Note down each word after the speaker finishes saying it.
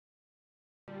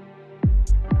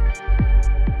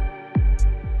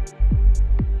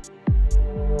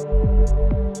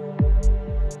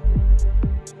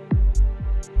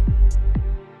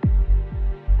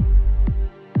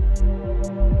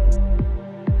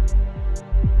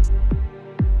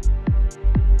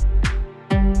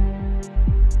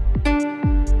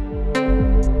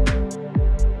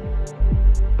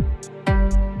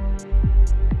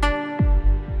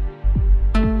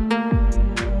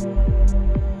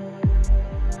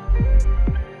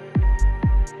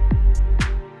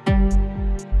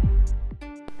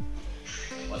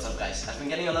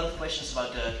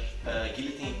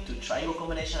triangle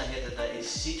combination. I hit at the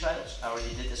ACC trials. I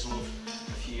already did this move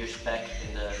a few years back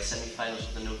in the semi-finals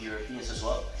of the New Europeans as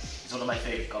well. It's one of my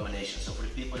favorite combinations. So for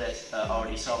the people that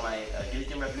already saw my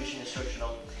Guillotine Revolution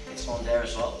instructional, it's on there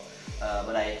as well.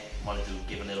 But I wanted to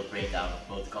give a little breakdown of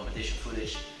both the competition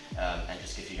footage and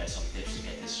just give you guys some tips to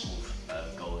get this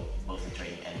move going, both in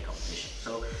training and in competition.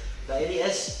 So the idea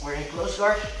is we're in close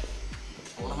guard.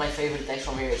 One of my favorite attacks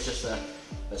from here is just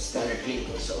a standard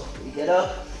guillotine. So we get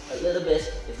up a little bit.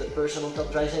 If the person on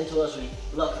top drives into us, we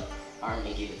lock arm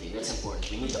in guillotine. That's important.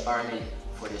 We need the arm in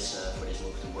for this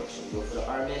move to work. So we go for the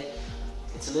arm in.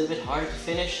 It's a little bit harder to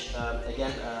finish.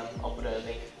 Again, I'll put a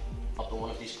link up in one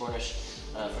of these corners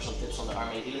for some tips on the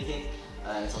arm in guillotine.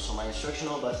 It's also my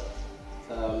instructional, but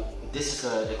this is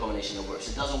the combination that works.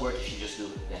 It doesn't work if you just do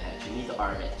the head. You need the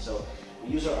arm in. So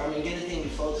we use our arm in guillotine, we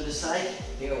fall to the side.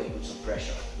 Here we put some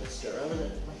pressure. Let's get around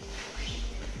it.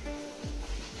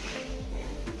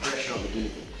 Pressure on the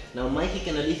guillotine. Now Mikey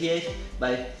can alleviate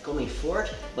by coming forward,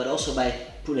 but also by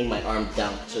pulling my arm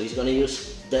down. So he's going to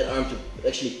use that arm to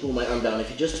actually pull my arm down. If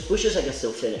he just pushes, I can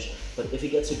still finish. But if he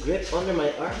gets a grip under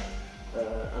my arm,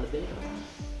 on the pin,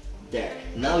 there.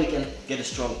 Now we can get a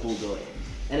strong pull going.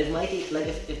 And if Mikey, like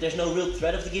if there's no real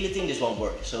threat of the guillotine, this won't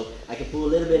work. So I can pull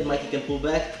a little bit, Mikey can pull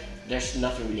back. There's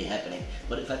nothing really happening.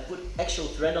 But if I put actual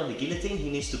thread on the guillotine, he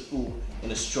needs to pull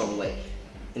in a strong way.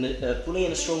 Pulling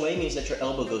in a strong way means that your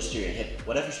elbow goes to your hip.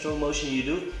 Whatever strong motion you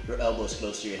do, your elbow is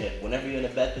close to your hip. Whenever you're in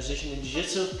a bad position in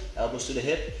Jiu-Jitsu, elbows to the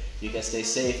hip, you can stay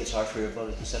safe. It's hard for your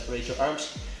opponent to separate your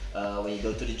arms. When you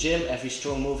go to the gym, every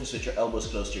strong move is with your elbows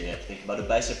close to your hip. Think about a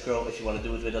bicep curl. If you want to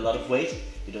do it with a lot of weight,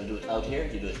 you don't do it out here,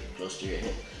 you do it close to your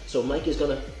hip. So Mikey is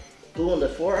going to pull on the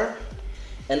forearm.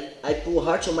 And I pull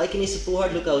hard, so Mikey needs to pull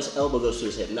hard. Look how his elbow goes to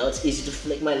his hip. Now it's easy to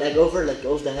flick my leg over, let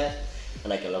go of the head,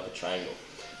 and I can lock a triangle.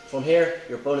 From here,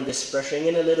 your opponent is pressuring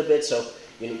in a little bit, so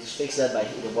you need to fix that by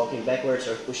either walking backwards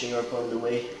or pushing your opponent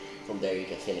away. From there you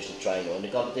can finish the triangle. In the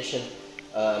competition,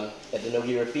 at the No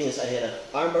Europeans, I hit an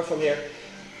armbar from here.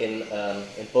 In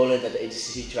Poland at the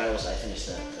ACC trials, I finished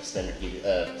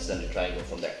a standard triangle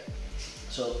from there.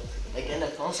 So again,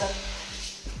 that concept,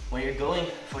 when you're going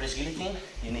for this guillotine,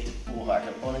 you need to pull hard.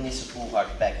 The opponent needs to pull hard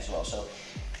back as well. So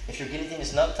if your guillotine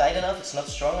is not tight enough, it's not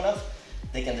strong enough,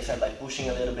 they can defend by pushing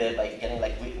a little bit, by getting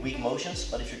like weak motions.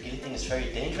 But if your guillotine is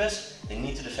very dangerous, they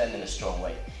need to defend in a strong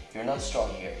way. If you're not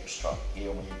strong here, you're strong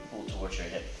here when you pull towards your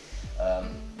hip.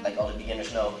 Like all the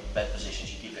beginners know, bad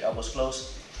positions, you keep your elbows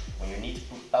close. When you need to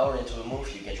put power into a move,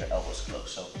 you get your elbows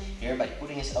close. So here, by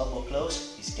putting his elbow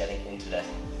close, he's getting into that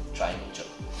triangle choke.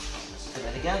 Let's do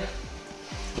that again.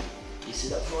 You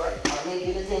sit up for arm in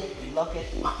guillotine, you lock it.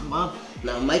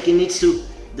 Now Mikey needs to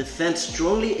defend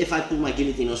strongly if I pull my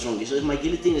guillotine on strongly. So if my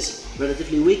guillotine is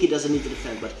relatively weak, he doesn't need to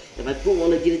defend. But if I pull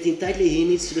on the guillotine tightly, he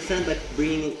needs to defend by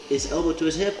bringing his elbow to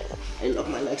his hip. I lock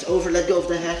my legs over, let go of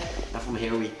the head. And from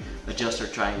here we adjust our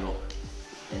triangle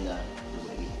in the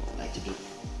way we like to do.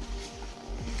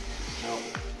 Now,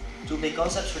 two big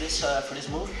concepts for this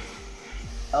move.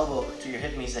 Elbow to your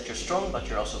hip means that you're strong, but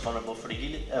you're also vulnerable for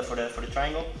the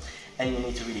triangle. And you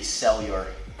need to really sell your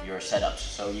setups.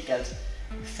 So you can't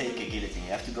fake a guillotine.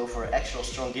 You have to go for an actual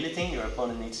strong guillotine. Your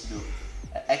opponent needs to do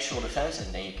actual defense,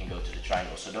 and then you can go to the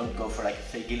triangle. So don't go for like a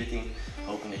fake guillotine,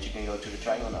 hoping that you can go to the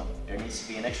triangle. No, there needs to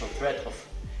be an actual threat of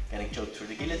getting choked through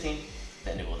the guillotine.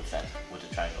 Then they will defend with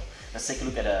the triangle. Let's take a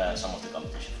look at some of the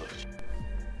competition footage.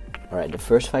 Alright, the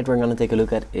first fight we're going to take a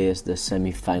look at is the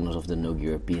semi-finals of the No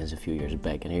Europeans a few years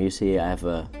back. And here you see I have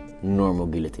a normal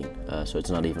guillotine, so it's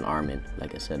not even arm in,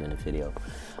 like I said in the video.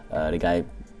 The guy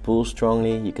pulls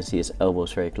strongly, you can see his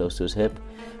elbows very close to his hip.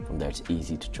 From there it's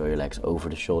easy to throw your legs over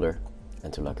the shoulder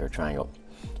and to lock your triangle.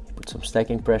 You put some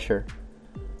stacking pressure,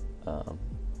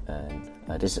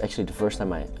 this is actually the first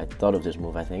time I thought of this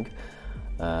move, I think.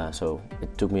 So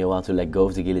it took me a while to let go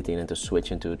of the guillotine and to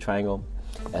switch into a triangle.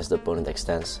 As the opponent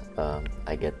extends,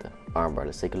 I get the armbar.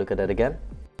 Let's take a look at that again.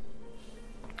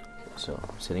 So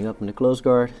sitting up in the close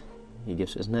guard, he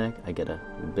gives his neck, I get a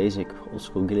basic old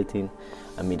school guillotine,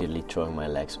 immediately throwing my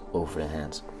legs over the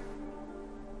hands.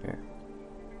 Here.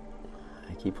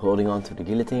 I keep holding on to the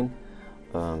guillotine.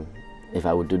 If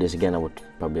I would do this again, I would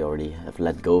probably already have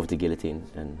let go of the guillotine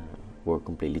and work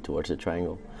completely towards the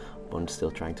triangle. Opponent's still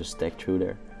trying to stack through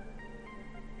there.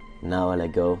 Now I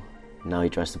let go. Now he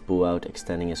tries to pull out,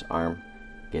 extending his arm,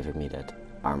 giving me that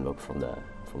arm lock from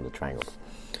the triangle.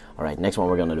 Alright, next one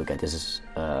we're going to look at, this is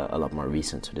a lot more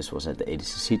recent. So this was at the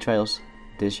ADCC trials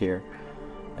this year.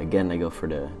 Again, I go for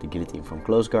the guillotine from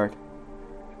close guard.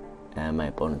 And my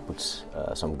opponent puts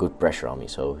some good pressure on me.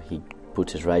 So he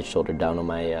puts his right shoulder down on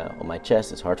my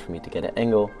chest. It's hard for me to get an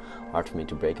angle, hard for me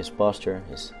to break his posture.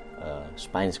 His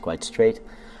spine is quite straight.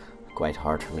 quite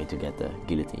hard for me to get the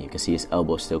guillotine. You can see his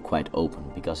elbow is still quite open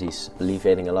because he's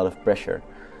alleviating a lot of pressure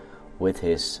with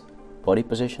his body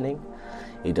positioning.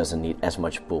 He doesn't need as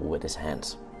much pull with his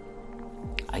hands.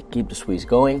 I keep the squeeze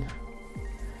going.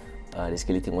 This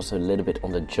guillotine was a little bit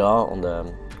on the jaw, on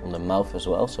the mouth as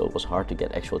well, so it was hard to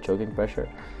get actual choking pressure.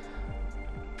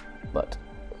 But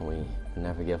we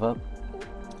never give up.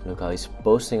 Look how he's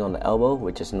posting on the elbow,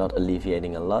 which is not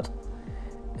alleviating a lot.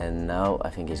 And now I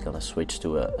think he's gonna switch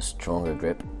to a stronger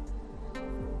grip.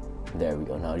 There we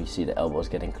go. Now you see the elbow is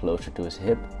getting closer to his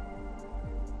hip.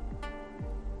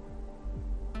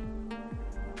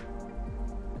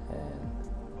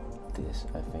 This,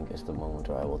 I think, is the moment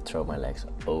where I will throw my legs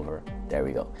over. There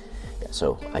we go. Yeah,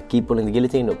 so I keep pulling the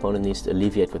guillotine. The opponent needs to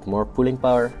alleviate with more pulling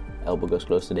power. Elbow goes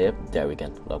close to the hip. There we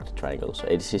can lock the triangle. So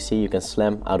ADCC, you can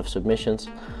slam out of submissions.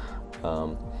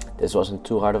 This wasn't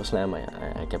too hard of a slam.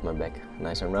 I kept my back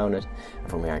nice and rounded. And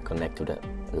from here I connect to the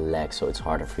leg, so it's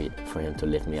harder for him to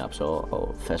lift me up. So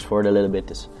I'll fast forward a little bit.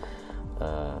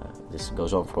 This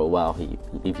goes on for a while. He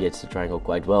alleviates the triangle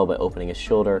quite well by opening his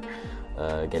shoulder,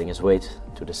 getting his weight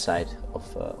to the side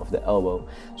of the elbow.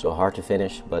 So hard to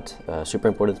finish, but super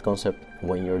important concept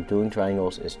when you're doing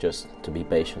triangles is just to be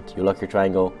patient. You lock your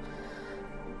triangle,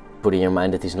 put in your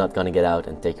mind that he's not going to get out,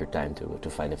 and take your time to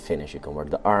find a finish. You can work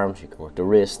the arms, you can work the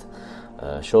wrist,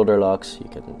 shoulder locks,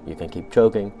 you can keep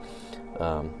choking.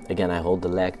 Again, I hold the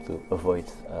leg to avoid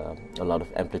a lot of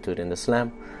amplitude in the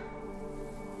slam.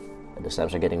 The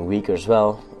slams are getting weaker as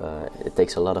well. It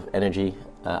takes a lot of energy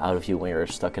out of you when you're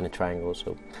stuck in a triangle,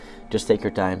 so just take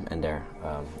your time. And there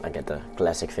I get the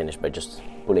classic finish by just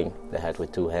pulling the head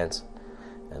with two hands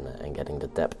and getting the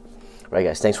tap. Right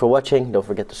guys, thanks for watching. Don't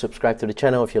forget to subscribe to the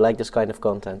channel if you like this kind of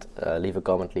content. Leave a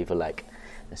comment, leave a like,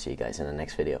 and see you guys in the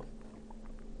next video.